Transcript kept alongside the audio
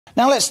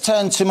Now let's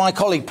turn to my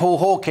colleague Paul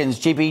Hawkins,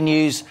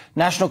 GBNews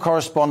national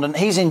correspondent.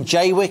 He's in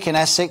Jaywick in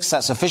Essex.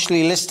 That's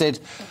officially listed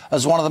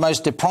as one of the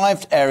most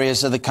deprived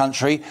areas of the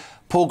country.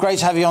 Paul, great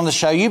to have you on the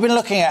show. You've been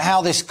looking at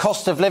how this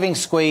cost of living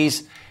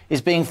squeeze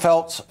is being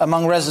felt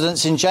among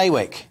residents in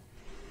Jaywick.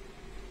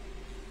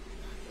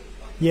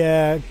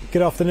 Yeah,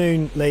 good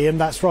afternoon, Liam.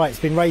 That's right. It's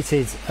been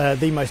rated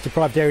the most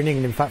deprived area in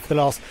England, in fact, for the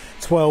last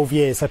 12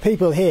 years. So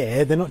people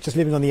here, they're not just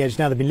living on the edge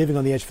now, they've been living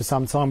on the edge for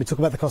some time. We talk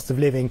about the cost of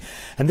living,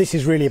 and this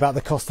is really about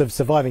the cost of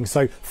surviving.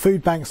 So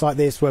food banks like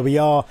this, where we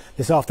are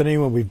this afternoon,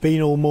 where we've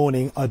been all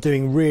morning, are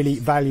doing really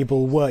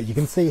valuable work. You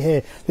can see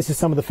here, this is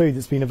some of the food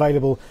that's been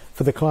available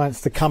for the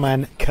clients to come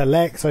and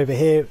collect. Over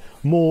here,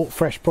 more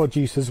fresh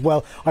produce as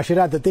well. I should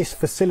add that this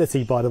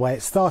facility, by the way,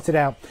 it started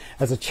out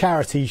as a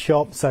charity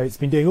shop, so it's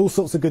been doing all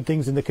sorts of good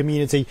things in the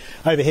community.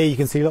 Over here you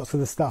can see lots of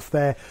the stuff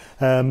there.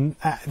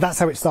 That's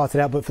how it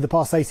started out, but for the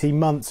past 18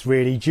 months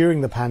really,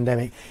 during the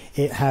pandemic,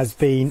 it has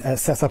been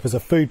set up as a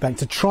food bank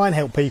to try and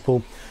help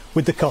people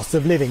with the cost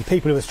of living.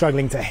 People who are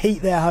struggling to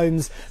heat their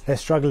homes, they're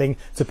struggling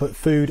to put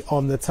food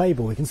on the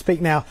table. We can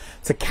speak now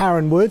to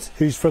Karen Wood,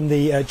 who's from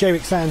the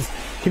Jaywick Sands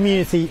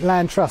Community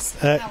Land Trust.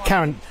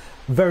 Karen,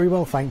 very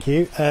well, thank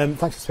you. Thanks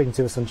for speaking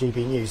to us on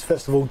GBNews.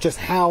 First of all, just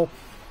how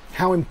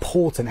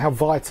important, how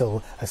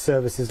vital are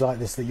services like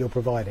this that you're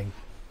providing?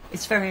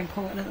 It's very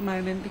important at the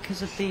moment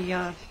because of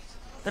the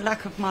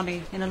lack of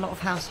money in a lot of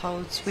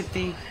households, with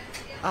the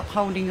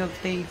upholding of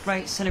the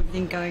rates and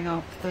everything going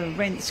up, the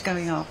rents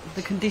going up,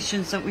 the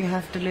conditions that we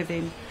have to live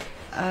in.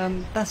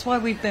 That's why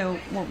we built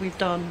what we've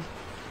done,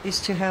 is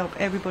to help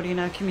everybody in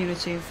our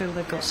community and feel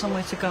they've got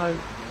somewhere to go,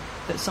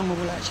 that someone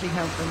will actually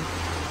help them.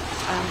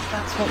 And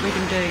that's what we've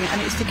been doing,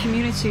 and it's the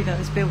community that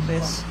has built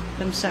this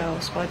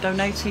themselves by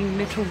donating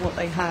little what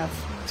they have.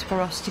 It's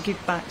for us to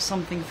give back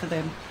something for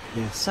them.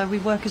 Yes. So we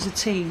work as a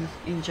team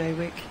in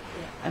Jaywick,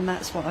 and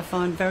that's what I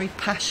find very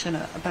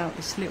passionate about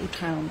this little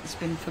town that's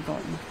been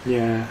forgotten.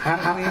 Yeah.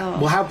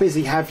 How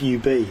busy have you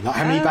been? Like,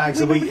 how many bags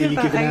a week are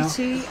you giving out?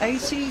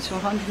 80 to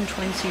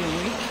 120 a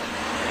week.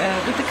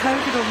 With the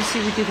COVID,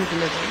 obviously, we did a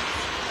delivery,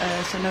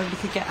 so nobody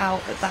could get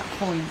out at that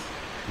point.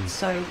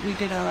 So we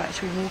did our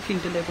actual walking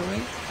delivery.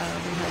 We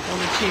had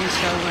volunteers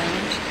go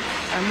around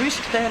and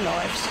risk their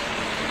lives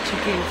to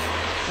give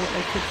what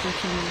they could for the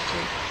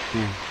community.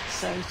 Yeah.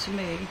 So to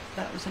me,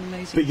 that was an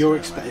amazing. But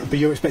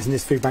you're expecting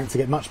this food bank to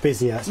get much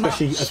busier,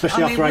 especially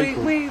after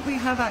April. We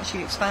have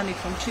actually expanded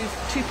from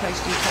two place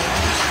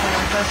depots when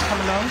I first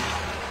come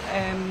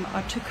along.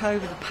 I took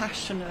over the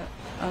passionate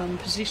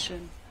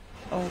position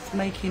of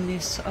making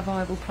this a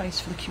viable place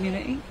for the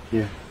community.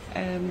 Yeah.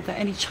 That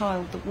any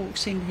child that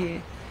walks in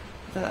here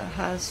that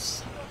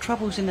has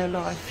troubles in their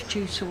life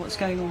due to what's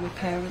going on with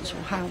parents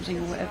or housing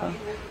or whatever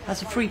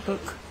has a free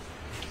book,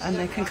 and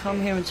they can come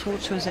here and talk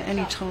to us at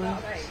any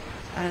time,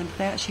 and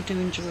they actually do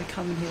enjoy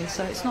coming here.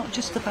 So it's not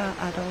just about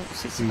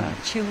adults, it's about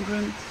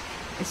children,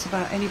 it's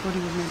about anybody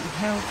with mental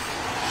health.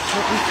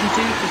 What we can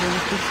do for them,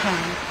 if we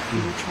can, we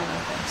will try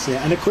our best.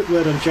 Yeah, and a quick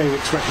word on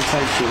Jaywick's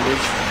reputation,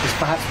 which has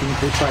perhaps been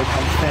portrayed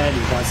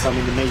unfairly by some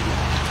in the media.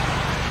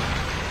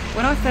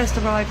 When I first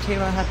arrived here,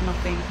 I had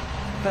nothing,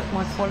 but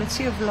my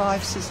quality of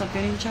life since I've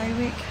been in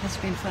Jaywick has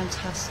been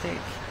fantastic.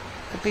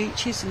 The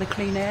beaches and the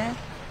clean air.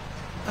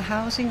 The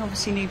housing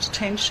obviously needs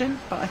attention,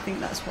 but I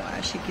think that's what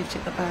actually gives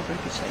it the bad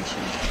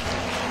reputation.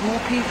 More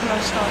people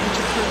are starting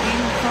to put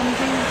in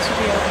funding to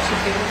be able to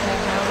build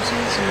more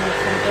houses and more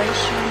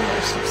accommodation that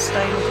are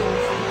sustainable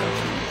for the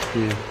government.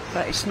 Yeah.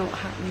 But it's not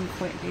happening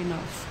quickly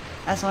enough.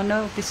 As I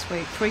know this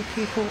week, 3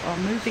 people are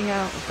moving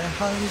out of their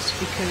homes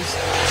because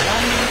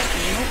landlords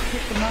will not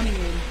put the money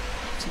in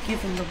to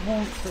give them the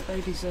warmth that they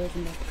deserve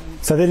in their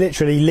homes. So they're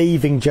literally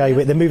leaving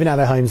Jaywick, they're moving out of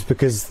their homes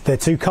because they're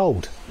too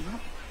cold.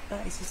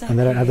 That is exactly and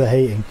they don't have the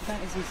heating.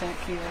 That is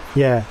exactly it.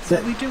 Yeah. So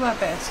we do our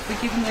best. We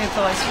give them the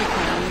advice we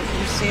can.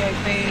 With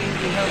CAB,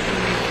 we help them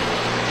with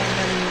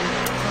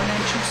the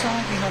financial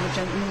side. We have a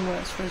gentleman who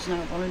works for us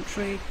now,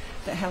 voluntary,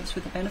 that helps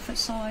with the benefit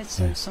side.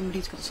 So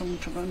somebody's got someone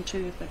to run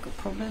to if they've got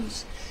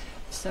problems.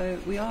 So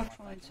we are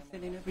trying to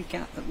fill in every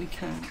gap that we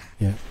can.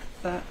 Yeah.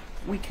 But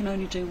we can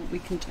only do what we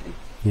can do.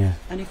 Yeah.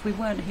 And if we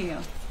weren't here,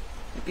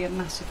 it'd be a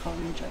massive hole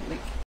in Jaywick.